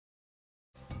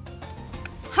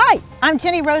Hi, I'm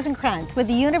Jenny Rosenkrantz with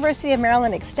the University of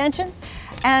Maryland Extension,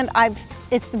 and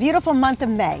it's the beautiful month of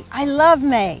May. I love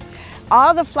May.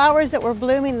 All the flowers that were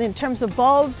blooming in terms of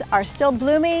bulbs are still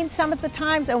blooming some of the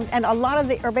times, and a lot of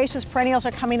the herbaceous perennials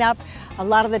are coming up. A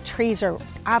lot of the trees are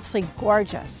absolutely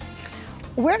gorgeous.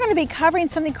 We're going to be covering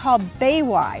something called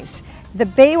Baywise, the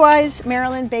Baywise,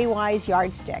 Maryland Baywise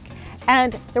Yardstick.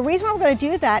 And the reason why we're going to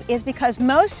do that is because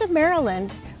most of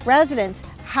Maryland residents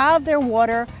have their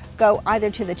water go either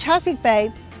to the Chesapeake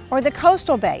Bay or the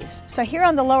coastal bays. So here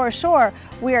on the lower shore,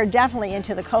 we are definitely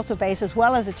into the coastal bays as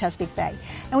well as the Chesapeake Bay.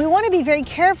 And we want to be very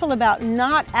careful about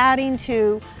not adding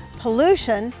to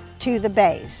pollution to the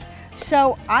bays.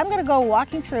 So I'm going to go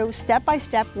walking through step by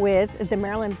step with the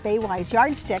Maryland Baywise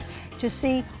Yardstick to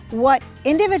see what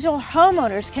individual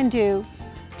homeowners can do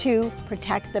to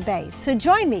protect the bays. So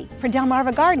join me for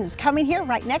Delmarva Gardens, coming here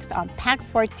right next on Pack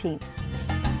 14.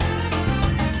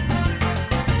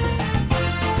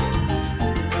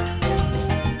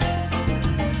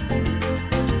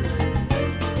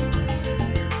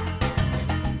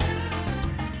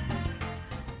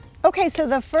 Okay, so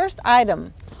the first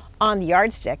item on the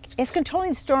yardstick is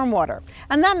controlling stormwater,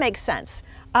 and that makes sense.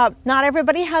 Not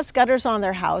everybody has gutters on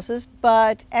their houses,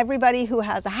 but everybody who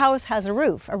has a house has a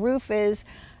roof. A roof is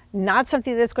not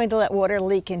something that's going to let water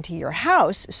leak into your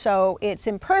house, so it's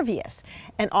impervious.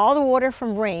 And all the water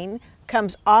from rain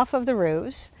comes off of the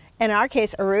roofs, in our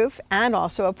case a roof and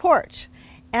also a porch.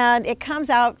 And it comes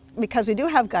out, because we do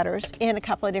have gutters, in a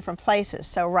couple of different places.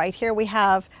 So right here we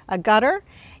have a gutter,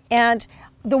 and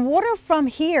the water from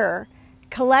here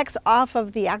collects off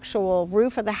of the actual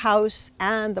roof of the house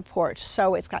and the porch.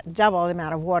 So it's got double the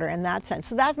amount of water in that sense.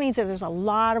 So that means that there's a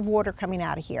lot of water coming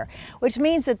out of here, which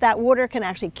means that that water can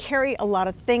actually carry a lot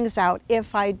of things out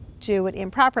if I do it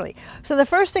improperly. So the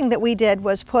first thing that we did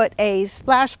was put a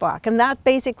splash block, and that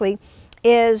basically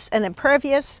is an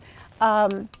impervious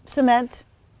cement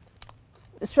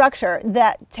structure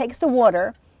that takes the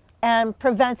water and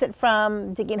prevents it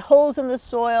from digging holes in the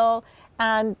soil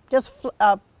and just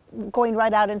going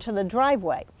right out into the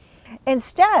driveway.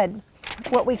 Instead,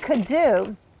 what we could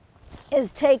do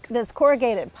is take this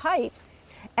corrugated pipe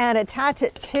and attach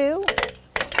it to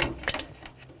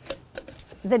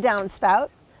the downspout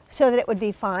so that it would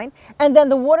be fine. And then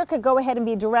the water could go ahead and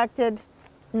be directed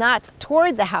not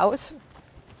toward the house,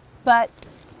 but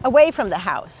away from the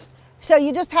house. So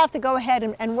you just have to go ahead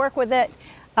and work with it,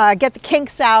 get the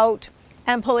kinks out,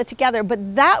 and pull it together.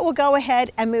 But that will go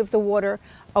ahead and move the water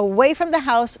away from the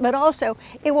house, but also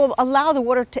it will allow the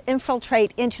water to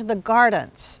infiltrate into the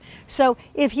gardens. So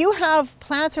if you have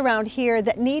plants around here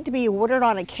that need to be watered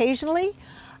on occasionally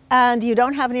and you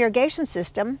don't have an irrigation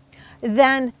system,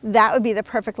 then that would be the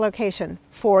perfect location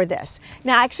for this.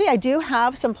 Now actually I do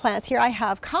have some plants here. I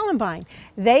have columbine.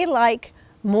 They like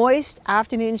moist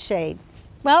afternoon shade.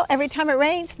 Well, every time it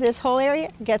rains, this whole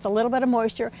area gets a little bit of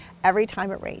moisture every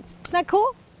time it rains. Isn't that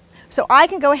cool? So I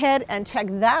can go ahead and check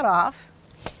that off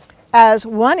as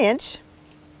 1 inch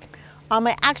on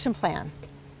my action plan.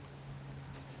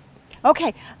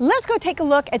 Okay, let's go take a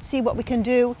look and see what we can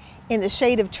do in the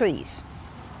shade of trees.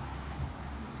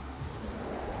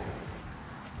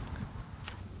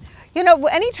 You know,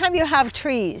 anytime you have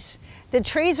trees, the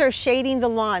trees are shading the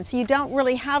lawn, so you don't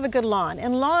really have a good lawn.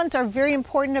 And lawns are very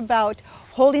important about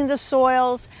holding the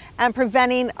soils and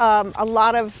preventing a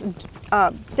lot of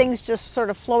things just sort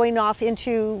of flowing off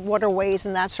into waterways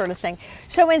and that sort of thing.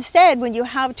 So instead, when you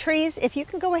have trees, if you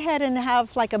can go ahead and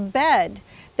have like a bed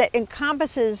that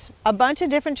encompasses a bunch of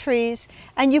different trees,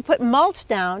 and you put mulch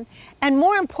down, and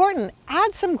more important,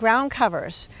 add some ground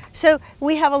covers. So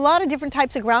we have a lot of different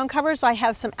types of ground covers. I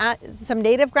have some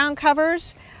native ground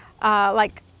covers,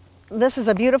 like this is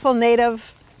a beautiful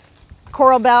native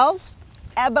coral bells.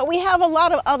 But we have a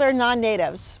lot of other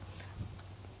non-natives.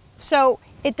 So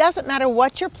it doesn't matter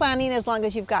what you're planting as long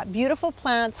as you've got beautiful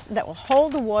plants that will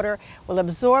hold the water, will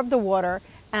absorb the water,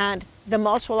 and the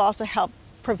mulch will also help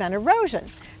prevent erosion.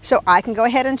 So I can go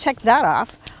ahead and check that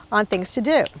off on things to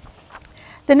do.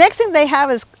 The next thing they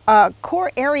have is core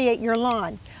aerate your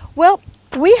lawn. Well,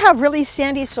 we have really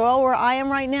sandy soil where I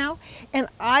am right now, and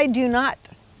I do not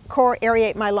core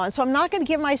aerate my lawn. So I'm not going to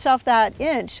give myself that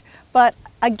inch, but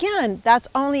again, that's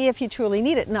only if you truly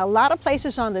need it. Now, a lot of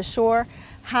places on the shore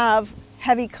have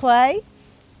heavy clay,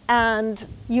 and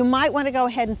you might want to go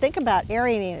ahead and think about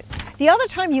aerating it. The other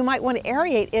time you might want to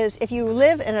aerate is if you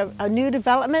live in a new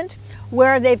development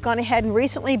where they've gone ahead and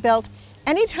recently built.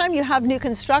 Anytime you have new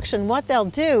construction, what they'll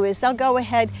do is they'll go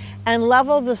ahead and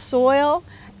level the soil,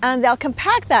 and they'll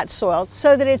compact that soil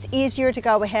so that it's easier to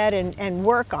go ahead and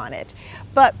work on it.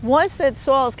 But once that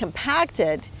soil is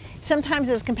compacted, sometimes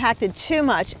it's compacted too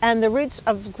much and the roots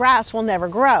of grass will never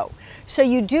grow. So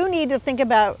you do need to think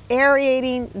about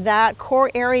aerating that, core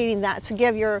aerating that to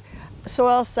give your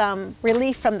soil some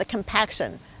relief from the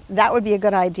compaction. That would be a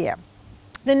good idea.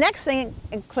 The next thing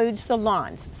includes the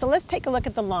lawns. So let's take a look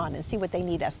at the lawn and see what they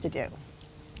need us to do.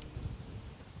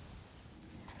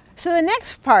 So the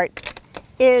next part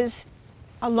is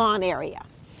a lawn area.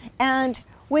 And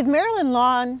with Maryland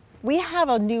Lawn, we have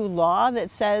a new law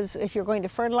that says if you're going to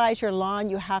fertilize your lawn,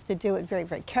 you have to do it very,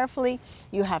 very carefully.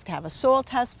 You have to have a soil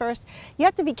test first. You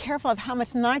have to be careful of how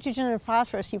much nitrogen and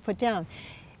phosphorus you put down.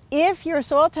 If your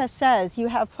soil test says you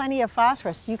have plenty of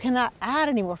phosphorus, you cannot add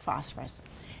any more phosphorus.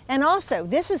 And also,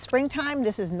 this is springtime.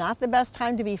 This is not the best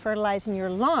time to be fertilizing your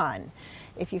lawn.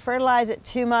 If you fertilize it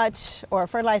too much or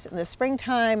fertilize it in the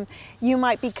springtime, you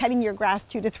might be cutting your grass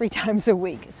 2 to 3 times a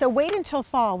week. So wait until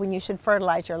fall when you should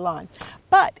fertilize your lawn.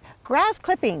 But grass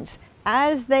clippings,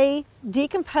 as they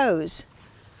decompose,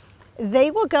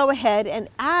 they will go ahead and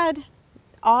add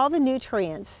all the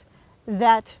nutrients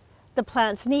that the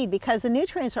plants need, because the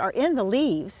nutrients are in the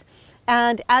leaves.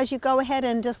 And as you go ahead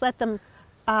and just let them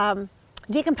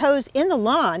decompose in the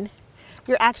lawn,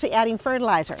 you're actually adding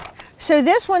fertilizer. So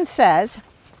this one says,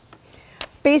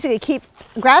 basically keep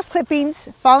grass clippings,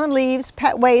 fallen leaves,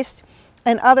 pet waste,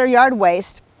 and other yard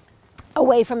waste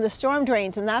away from the storm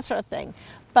drains and that sort of thing.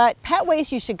 But pet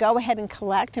waste you should go ahead and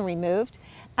collect and remove.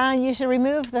 And you should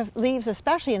remove the leaves,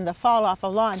 especially in the fall, off a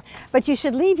lawn. But you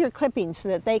should leave your clippings so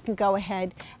that they can go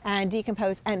ahead and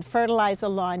decompose and fertilize the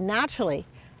lawn naturally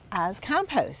as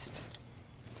compost.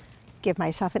 Give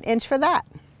myself an inch for that.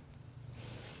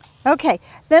 Okay,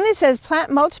 then it says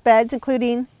plant mulch beds,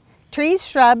 including trees,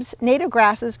 shrubs, native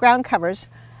grasses, ground covers,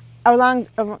 along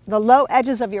the low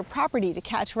edges of your property to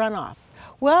catch runoff.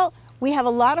 Well, we have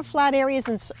a lot of flat areas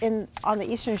on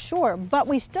the eastern shore, but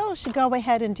we still should go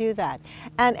ahead and do that.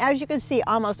 And as you can see,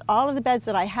 almost all of the beds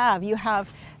that I have, you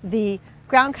have the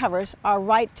ground covers are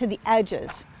right to the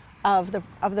edges of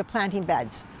the planting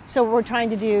beds. So we're trying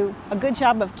to do a good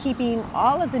job of keeping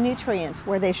all of the nutrients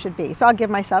where they should be. So I'll give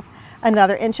myself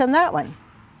another inch on that one.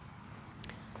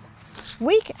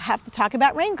 We have to talk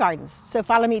about rain gardens. So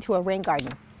follow me to a rain garden.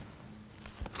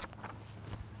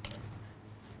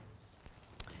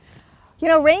 You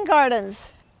know, rain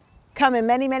gardens come in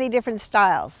many, many different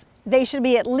styles. They should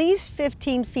be at least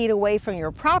 15 feet away from your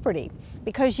property,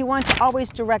 because you want to always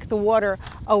direct the water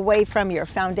away from your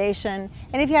foundation.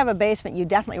 And if you have a basement, you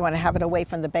definitely want to have it away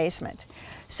from the basement.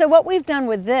 So what we've done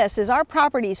with this is our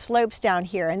property slopes down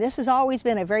here, and this has always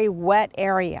been a very wet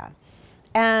area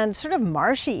and sort of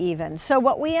marshy even. So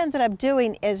what we ended up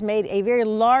doing is made a very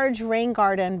large rain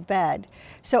garden bed.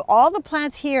 So all the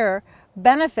plants here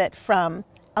benefit from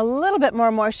a little bit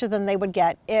more moisture than they would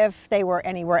get if they were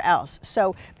anywhere else.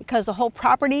 So because the whole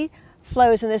property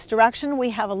flows in this direction, we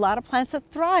have a lot of plants that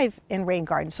thrive in rain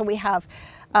gardens. So we have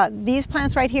these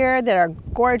plants right here that are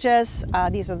gorgeous.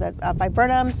 These are the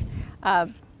viburnums.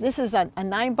 This is a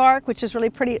 9-bark, which is really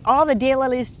pretty. All the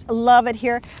daylilies love it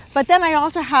here. But then I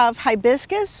also have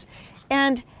hibiscus,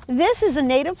 and this is a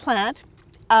native plant,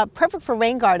 perfect for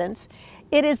rain gardens.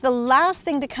 It is the last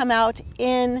thing to come out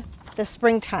in the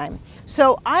springtime.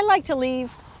 So I like to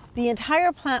leave the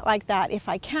entire plant like that if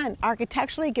I can.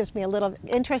 Architecturally, it gives me a little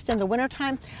interest in the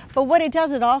wintertime, but what it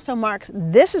does, it also marks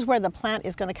this is where the plant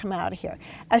is going to come out of here.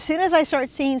 As soon as I start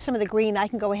seeing some of the green, I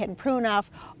can go ahead and prune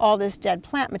off all this dead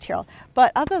plant material.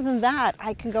 But other than that,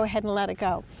 I can go ahead and let it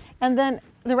go. And then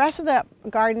the rest of the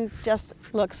garden just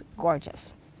looks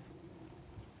gorgeous.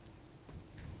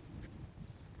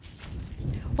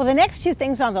 Well, the next 2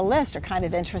 things on the list are kind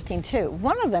of interesting too.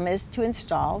 One of them is to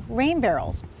install rain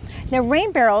barrels. Now,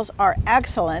 rain barrels are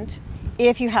excellent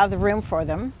if you have the room for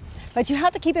them, but you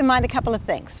have to keep in mind a couple of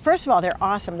things. First of all, they're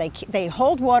awesome. They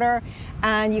hold water,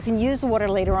 and you can use the water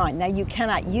later on. Now, you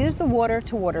cannot use the water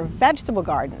to water vegetable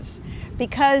gardens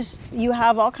because you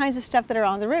have all kinds of stuff that are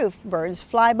on the roof. Birds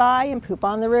fly by and poop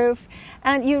on the roof,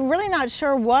 and you're really not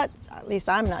sure what, at least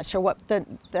I'm not sure what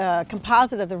the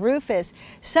composite of the roof is.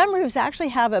 Some roofs actually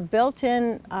have a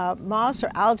built-in moss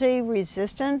or algae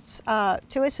resistance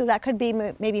to it, so that could be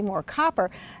maybe more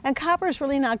copper, and copper is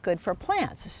really not good for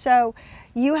plants. So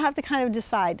you have to kind of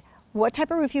decide what type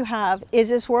of roof you have. Is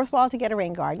this worthwhile to get a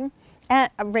rain garden, and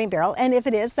a rain barrel? And if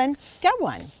it is, then get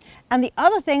one. And the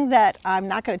other thing that I'm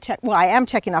not going to check, well, I am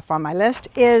checking off on my list,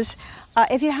 is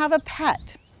if you have a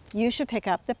pet, you should pick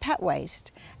up the pet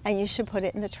waste and you should put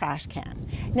it in the trash can.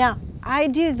 Now, I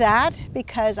do that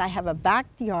because I have a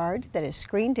backyard that is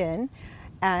screened in,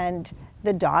 and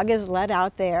the dog is let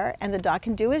out there, and the dog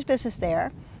can do his business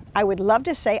there. I would love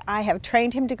to say I have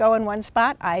trained him to go in one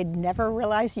spot. I never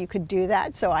realized you could do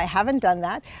that, so I haven't done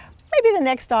that. Maybe the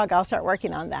next dog I'll start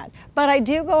working on that. But I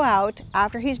do go out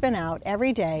after he's been out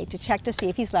every day to check to see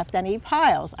if he's left any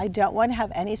piles. I don't want to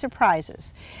have any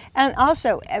surprises. And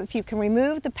also, if you can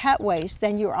remove the pet waste,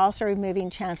 then you're also removing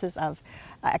chances of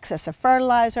excessive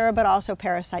fertilizer, but also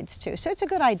parasites too. So it's a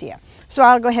good idea. So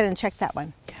I'll go ahead and check that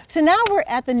one. So now we're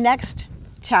at the next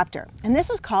chapter, and this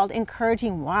is called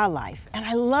Encouraging Wildlife. And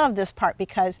I love this part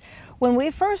because when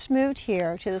we first moved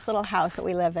here to this little house that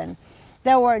we live in,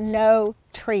 there were no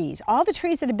trees. All the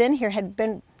trees that had been here had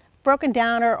been broken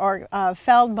down or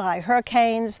felled by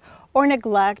hurricanes or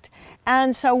neglect.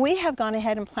 And so we have gone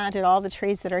ahead and planted all the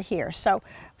trees that are here. So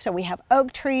we have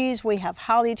oak trees, we have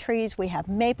holly trees, we have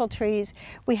maple trees,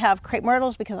 we have crepe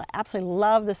myrtles because I absolutely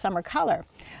love the summer color.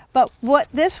 But what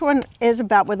this one is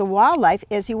about with the wildlife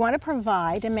is you want to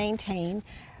provide and maintain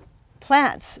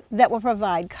plants that will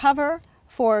provide cover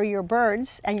for your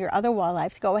birds and your other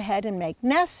wildlife to go ahead and make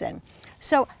nests in.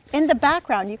 So in the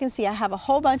background, you can see I have a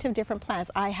whole bunch of different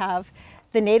plants. I have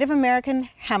the Native American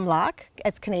hemlock.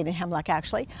 It's Canadian hemlock,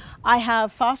 actually. I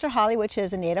have foster holly, which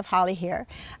is a native holly here.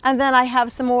 And then I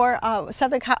have some more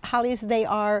southern hollies. They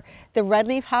are the red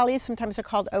leaf hollies. Sometimes they're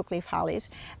called oak leaf hollies.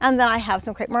 And then I have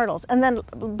some crepe myrtles. And then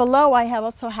below I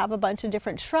also have a bunch of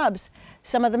different shrubs.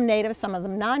 Some of them native, some of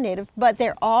them non-native, but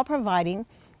they're all providing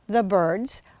the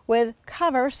birds with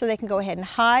cover so they can go ahead and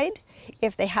hide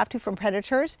if they have to from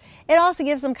predators. It also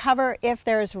gives them cover if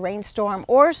there's rainstorm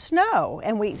or snow.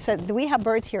 And we have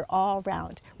birds here all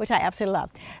around, which I absolutely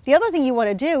love. The other thing you want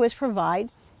to do is provide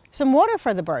some water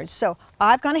for the birds. So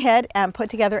I've gone ahead and put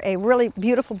together a really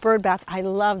beautiful bird bath. I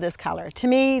love this color. To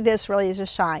me, this really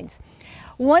just shines.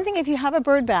 One thing, if you have a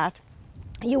bird bath,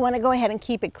 you want to go ahead and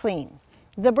keep it clean.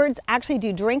 The birds actually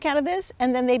do drink out of this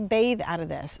and then they bathe out of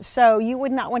this. So you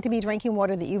would not want to be drinking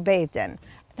water that you bathed in.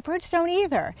 The birds don't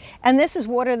either. And this is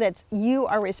water that you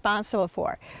are responsible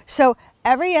for. So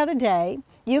every other day,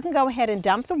 you can go ahead and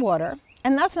dump the water.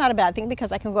 And that's not a bad thing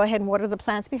because I can go ahead and water the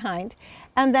plants behind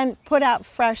and then put out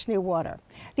fresh new water.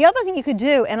 The other thing you could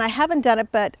do, and I haven't done it,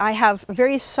 but I have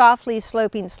very softly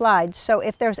sloping slides. So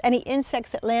if there's any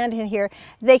insects that land in here,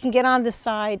 they can get on the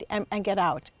side and get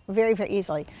out very, very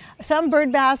easily. Some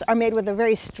bird baths are made with a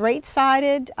very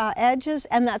straight-sided edges,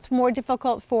 and that's more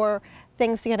difficult for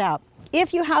things to get out.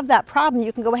 If you have that problem,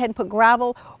 you can go ahead and put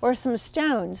gravel or some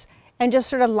stones and just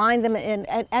sort of line them in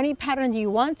any pattern you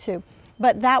want to.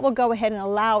 But that will go ahead and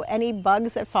allow any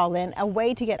bugs that fall in a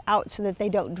way to get out so that they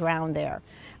don't drown there.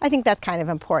 I think that's kind of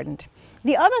important.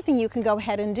 The other thing you can go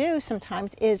ahead and do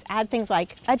sometimes is add things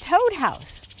like a toad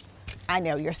house. I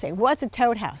know you're saying, what's a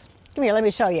toad house? Come here, let me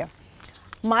show you.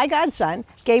 My godson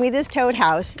gave me this toad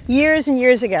house years and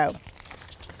years ago.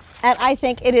 And I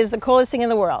think it is the coolest thing in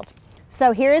the world.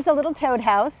 So here is a little toad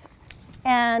house,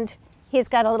 and he's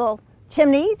got a little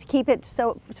chimney to keep it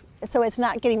so it's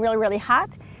not getting really, really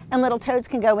hot. And little toads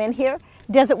can go in here.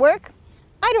 Does it work?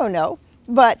 I don't know,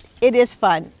 but it is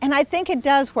fun. And I think it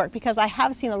does work because I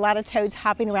have seen a lot of toads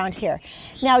hopping around here.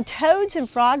 Now, toads and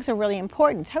frogs are really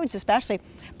important, toads especially,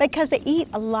 because they eat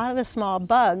a lot of the small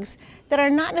bugs that are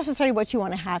not necessarily what you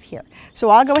want to have here. So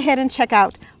I'll go ahead and check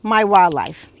out my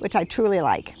wildlife, which I truly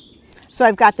like. So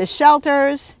I've got the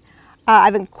shelters.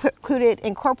 I've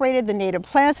incorporated the native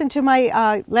plants into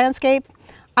my landscape.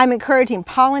 I'm encouraging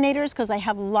pollinators because I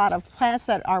have a lot of plants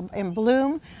that are in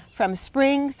bloom from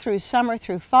spring through summer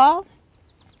through fall.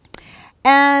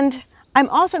 And I'm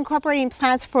also incorporating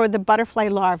plants for the butterfly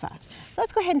larvae. So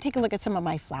let's go ahead and take a look at some of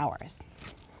my flowers.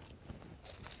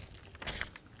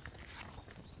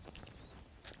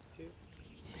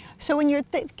 So when you're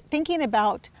thinking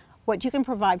about what you can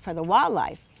provide for the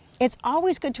wildlife, it's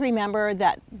always good to remember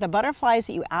that the butterflies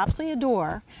that you absolutely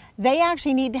adore, they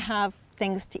actually need to have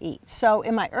things to eat. So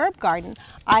in my herb garden,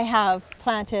 I have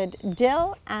planted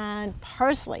dill and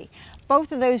parsley.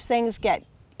 Both of those things get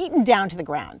eaten down to the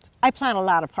ground. I plant a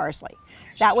lot of parsley.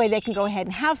 That way they can go ahead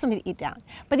and have something to eat down.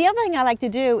 But the other thing I like to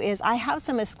do is I have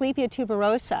some Asclepias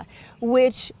tuberosa,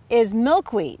 which is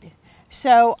milkweed.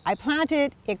 So I plant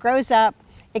it, it grows up,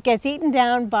 it gets eaten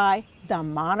down by the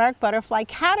monarch butterfly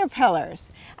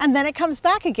caterpillars, and then it comes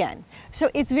back again. So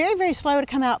it's very, very slow to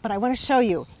come out, but I want to show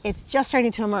you, it's just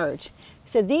starting to emerge.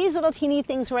 So these little teeny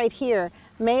things right here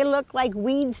may look like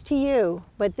weeds to you,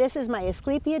 but this is my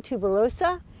Asclepias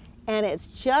tuberosa, and it's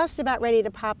just about ready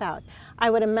to pop out. I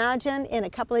would imagine in a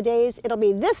couple of days it'll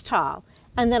be this tall,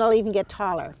 and then it'll even get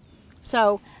taller.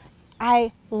 So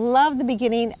I love the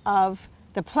beginning of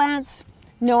the plants,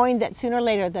 knowing that sooner or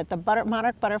later that the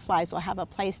monarch butterflies will have a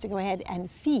place to go ahead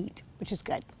and feed, which is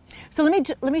good. So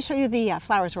let me show you the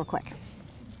flowers real quick.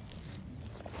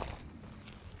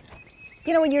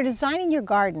 You know, when you're designing your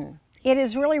garden, it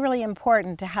is really, really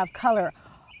important to have color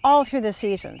all through the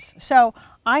seasons. So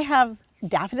I have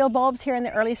daffodil bulbs here in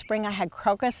the early spring. I had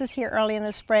crocuses here early in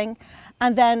the spring.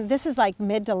 And then this is like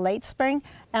mid to late spring.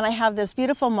 And I have this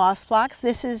beautiful moss phlox.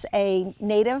 This is a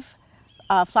native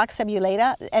phlox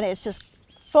subulata, and it's just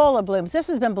full of blooms. This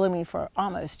has been blooming for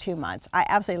almost 2 months. I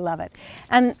absolutely love it.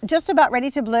 And just about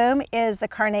ready to bloom is the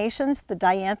carnations, the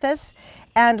dianthus.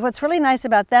 And what's really nice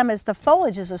about them is the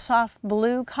foliage is a soft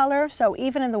blue color, so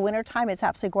even in the wintertime it's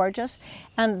absolutely gorgeous.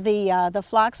 And the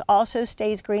phlox also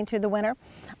stays green through the winter.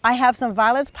 I have some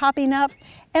violets popping up,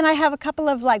 and I have a couple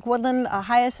of like woodland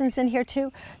hyacinths in here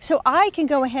too. So I can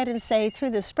go ahead and say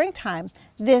through the springtime,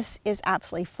 this is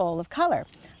absolutely full of color.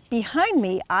 Behind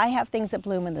me, I have things that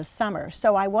bloom in the summer.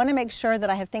 So I want to make sure that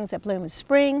I have things that bloom in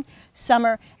spring,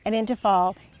 summer, and into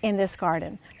fall in this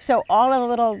garden. So all of the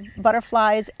little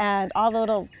butterflies and all the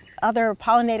little other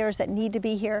pollinators that need to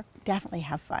be here definitely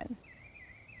have fun.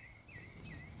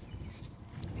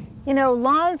 You know,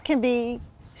 lawns can be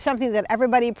something that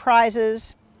everybody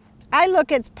prizes. I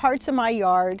look at parts of my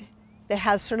yard that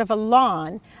has sort of a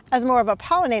lawn as more of a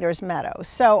pollinator's meadow.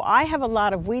 So I have a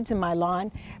lot of weeds in my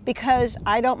lawn because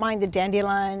I don't mind the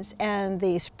dandelions and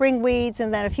the spring weeds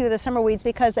and then a few of the summer weeds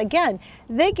because, again,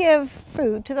 they give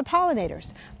food to the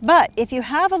pollinators. But if you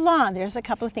have a lawn, there's a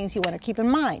couple of things you want to keep in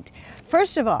mind.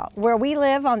 First of all, where we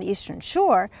live on the Eastern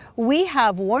Shore, we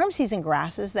have warm season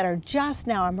grasses that are just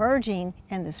now emerging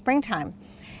in the springtime.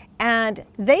 And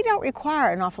they don't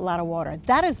require an awful lot of water.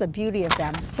 That is the beauty of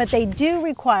them, but they do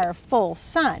require full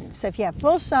sun. So if you have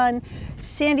full sun,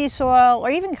 sandy soil, or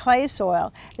even clay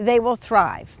soil, they will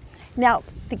thrive. Now,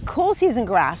 the cool season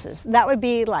grasses, that would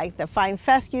be like the fine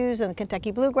fescues and the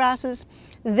Kentucky bluegrasses,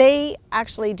 they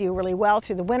actually do really well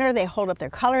through the winter. They hold up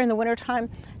their color in the wintertime.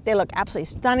 They look absolutely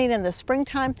stunning in the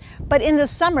springtime. But in the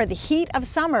summer, the heat of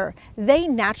summer, they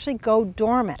naturally go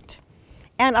dormant.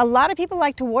 And a lot of people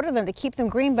like to water them to keep them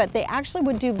green, but they actually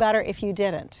would do better if you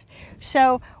didn't.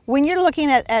 So when you're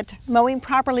looking at mowing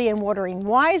properly and watering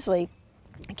wisely,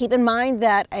 keep in mind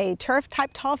that a turf type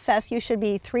tall fescue should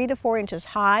be 3 to 4 inches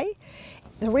high.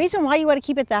 The reason why you want to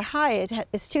keep it that high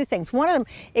is two things. One of them,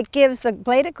 it gives the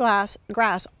blade of grass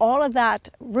all of that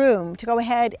room to go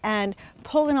ahead and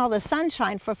pull in all the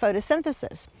sunshine for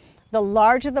photosynthesis. The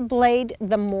larger the blade,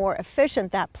 the more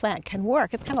efficient that plant can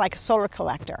work. It's kind of like a solar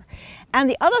collector. And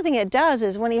the other thing it does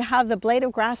is when you have the blade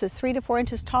of grass that's 3 to 4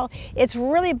 inches tall, it's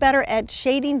really better at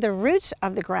shading the roots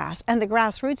of the grass. And the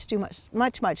grass roots do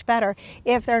much better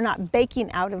if they're not baking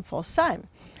out in full sun.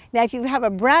 Now, if you have a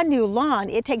brand new lawn,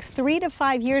 it takes 3 to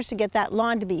 5 years to get that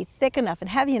lawn to be thick enough and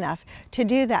heavy enough to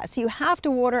do that. So you have to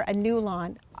water a new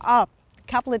lawn a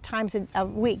couple of times a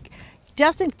week,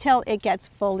 just until it gets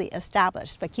fully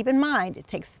established. But keep in mind, it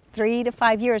takes 3 to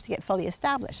 5 years to get fully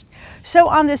established. So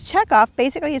on this checkoff,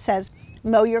 basically it says,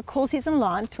 mow your cool season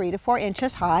lawn 3 to 4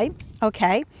 inches high,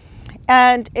 okay?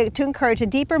 And to encourage a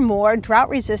deeper, more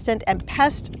drought-resistant and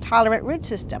pest-tolerant root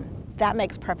system. That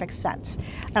makes perfect sense,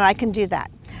 and I can do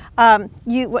that.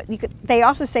 They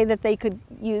also say that they could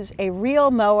use a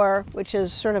reel mower, which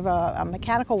is sort of a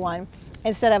mechanical one,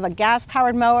 instead of a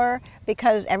gas-powered mower,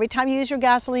 because every time you use your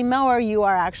gasoline mower, you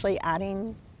are actually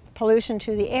adding pollution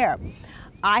to the air.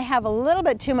 I have a little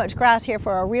bit too much grass here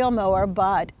for a reel mower,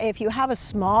 but if you have a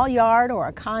small yard or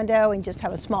a condo and just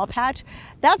have a small patch,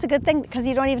 that's a good thing because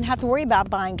you don't even have to worry about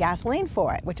buying gasoline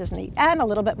for it, which is neat, and a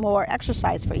little bit more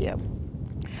exercise for you.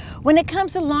 When it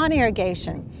comes to lawn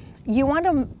irrigation, you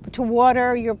want to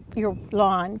water your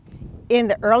lawn in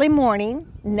the early morning,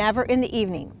 never in the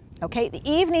evening. Okay, the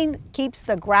evening keeps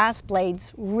the grass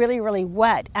blades really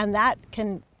wet, and that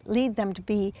can lead them to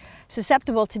be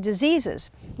susceptible to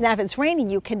diseases. Now, if it's raining,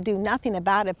 you can do nothing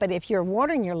about it, but if you're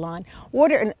watering your lawn,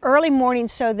 water in early morning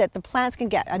so that the plants can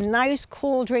get a nice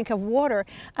cool drink of water,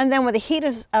 and then when the heat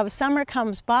of summer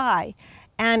comes by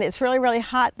and it's really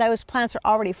hot, those plants are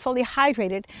already fully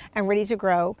hydrated and ready to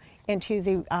grow into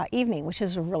the evening, which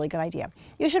is a really good idea.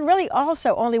 You should really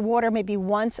also only water maybe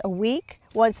once a week,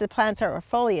 once the plants are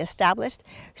fully established,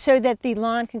 so that the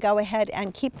lawn can go ahead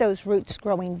and keep those roots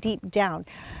growing deep down.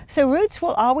 So roots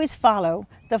will always follow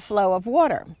the flow of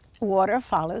water. Water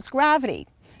follows gravity.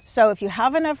 So if you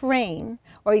have enough rain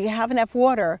or you have enough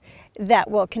water that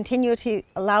will continue to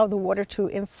allow the water to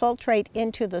infiltrate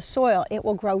into the soil, it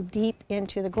will grow deep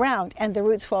into the ground and the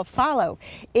roots will follow.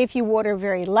 If you water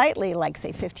very lightly, like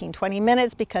say 15-20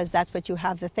 minutes, because that's what you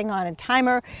have the thing on a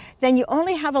timer, then you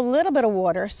only have a little bit of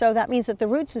water. So that means that the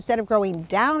roots, instead of growing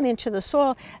down into the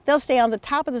soil, they'll stay on the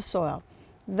top of the soil.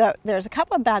 there's a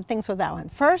couple of bad things with that one.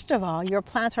 First of all, your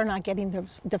plants are not getting the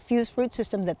diffuse root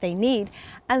system that they need.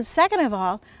 And second of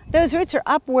all, those roots are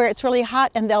up where it's really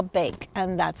hot and they'll bake,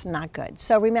 and that's not good.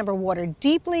 So remember, water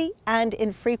deeply and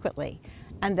infrequently,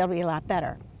 and they'll be a lot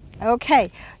better. Okay,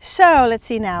 so let's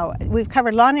see now. We've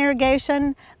covered lawn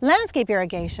irrigation, landscape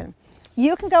irrigation.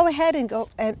 You can go ahead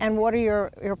and water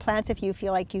your plants if you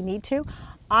feel like you need to.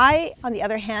 I, on the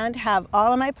other hand, have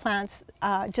all of my plants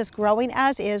just growing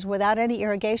as is without any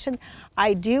irrigation.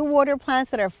 I do water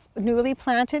plants that are newly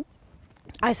planted.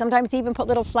 I sometimes even put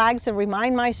little flags to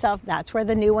remind myself that's where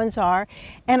the new ones are.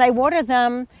 And I water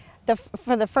them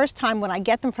for the first time when I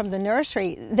get them from the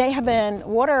nursery. They have been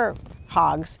water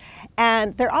hogs,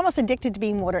 and they're almost addicted to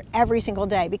being watered every single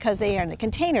day because they are in a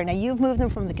container. Now you've moved them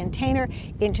from the container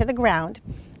into the ground.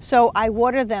 So I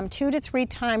water them 2 to 3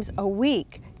 times a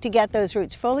week to get those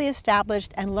roots fully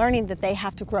established and learning that they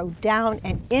have to grow down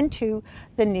and into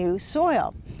the new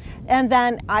soil. And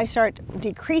then I start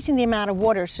decreasing the amount of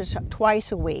water to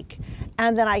twice a week.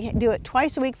 And then I do it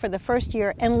twice a week for the first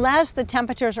year, unless the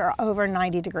temperatures are over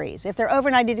 90 degrees. If they're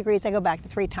over 90 degrees, I go back to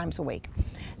 3 times a week.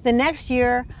 The next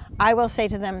year, I will say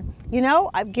to them, you know,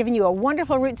 I've given you a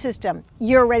wonderful root system.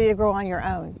 You're ready to grow on your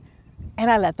own. And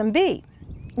I let them be.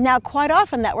 Now, quite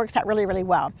often that works out really, really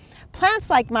well. Plants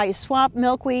like my swamp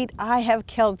milkweed, I have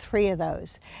killed 3 of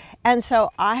those. And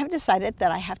so I have decided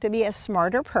that I have to be a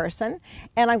smarter person,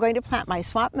 and I'm going to plant my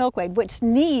swamp milkweed, which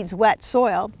needs wet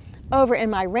soil, over in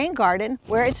my rain garden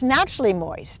where it's naturally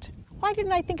moist. Why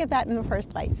didn't I think of that in the first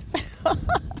place?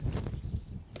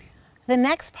 The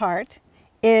next part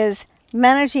is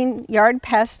managing yard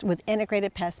pests with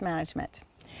integrated pest management.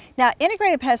 Now,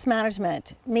 integrated pest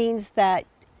management means that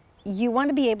you want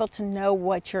to be able to know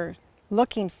what you're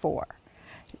looking for.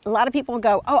 A lot of people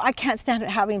go, oh, I can't stand it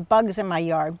having bugs in my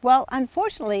yard. Well,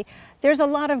 unfortunately, there's a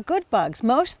lot of good bugs.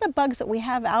 Most of the bugs that we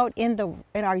have out in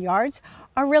our yards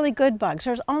are really good bugs.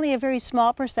 There's only a very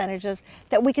small percentage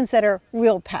that we consider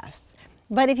real pests.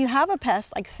 But if you have a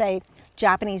pest, like say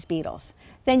Japanese beetles,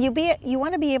 then you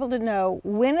want to be able to know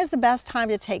when is the best time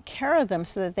to take care of them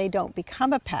so that they don't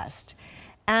become a pest,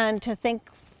 and to think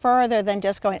further than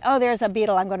just going, oh, there's a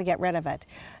beetle, I'm going to get rid of it.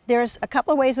 There's a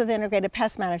couple of ways with integrated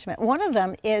pest management. One of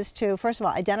them is to, first of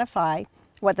all, identify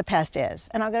what the pest is.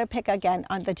 And I'm going to pick again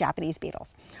on the Japanese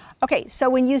beetles. Okay, so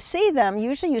when you see them,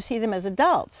 usually you see them as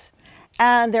adults,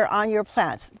 and they're on your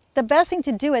plants. The best thing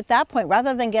to do at that point,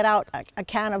 rather than get out a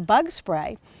can of bug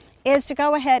spray, is to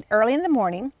go ahead early in the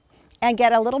morning and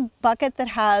get a little bucket that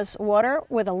has water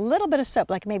with a little bit of soap,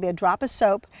 like maybe a drop of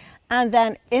soap. And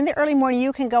then in the early morning,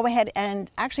 you can go ahead and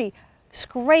actually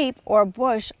scrape or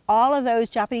bush all of those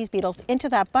Japanese beetles into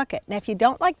that bucket. Now, if you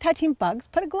don't like touching bugs,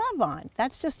 put a glove on.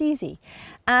 That's just easy.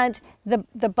 And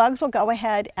the bugs will go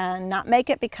ahead and not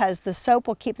make it because the soap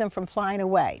will keep them from flying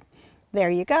away. There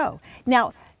you go.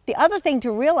 Now, the other thing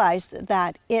to realize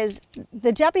that is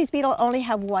the Japanese beetle only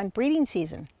have one breeding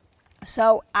season.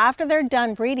 So after they're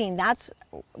done breeding, that's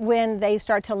when they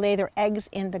start to lay their eggs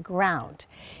in the ground.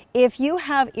 If you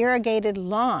have irrigated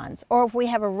lawns, or if we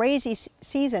have a rainy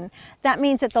season, that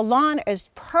means that the lawn is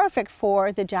perfect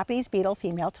for the Japanese beetle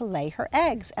female to lay her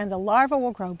eggs, and the larva will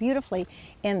grow beautifully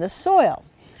in the soil.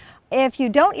 If you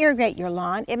don't irrigate your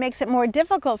lawn, it makes it more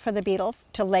difficult for the beetle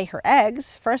to lay her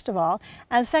eggs, first of all,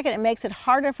 and second, it makes it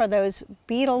harder for those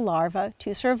beetle larvae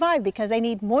to survive because they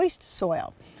need moist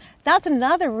soil. That's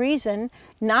another reason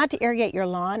not to irrigate your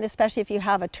lawn, especially if you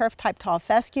have a turf-type tall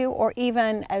fescue or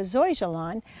even a zoysia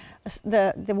lawn,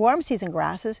 the warm season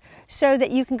grasses, so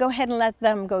that you can go ahead and let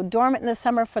them go dormant in the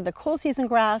summer for the cool season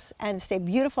grass and stay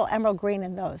beautiful emerald green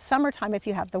in the summertime if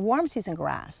you have the warm season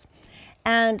grass,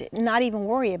 and not even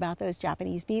worry about those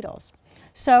Japanese beetles.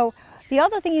 So the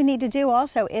other thing you need to do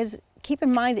also is keep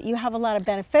in mind that you have a lot of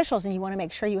beneficials and you want to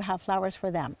make sure you have flowers for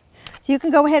them. So you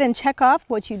can go ahead and check off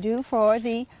what you do for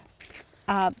the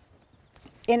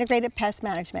integrated pest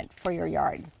management for your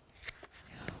yard.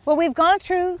 Well, we've gone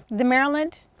through the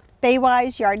Maryland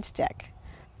Baywise Yardstick,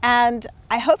 and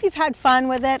I hope you've had fun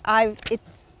with it.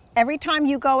 Every time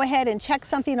you go ahead and check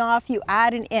something off, you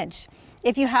add an inch.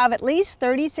 If you have at least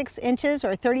 36 inches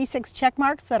or 36 check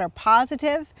marks that are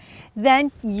positive,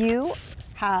 then you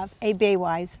have a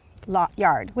Baywise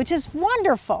yard, which is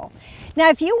wonderful. Now,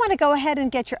 if you want to go ahead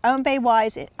and get your own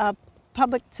Baywise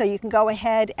public, so you can go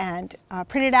ahead and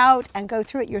print it out and go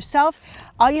through it yourself,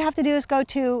 all you have to do is go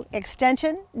to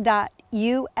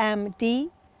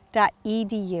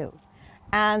extension.umd.edu,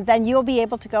 and then you'll be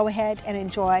able to go ahead and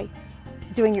enjoy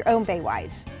doing your own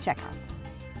Baywise checkoff.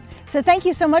 So thank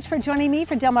you so much for joining me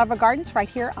for Delmarva Gardens right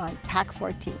here on PAC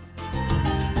 14.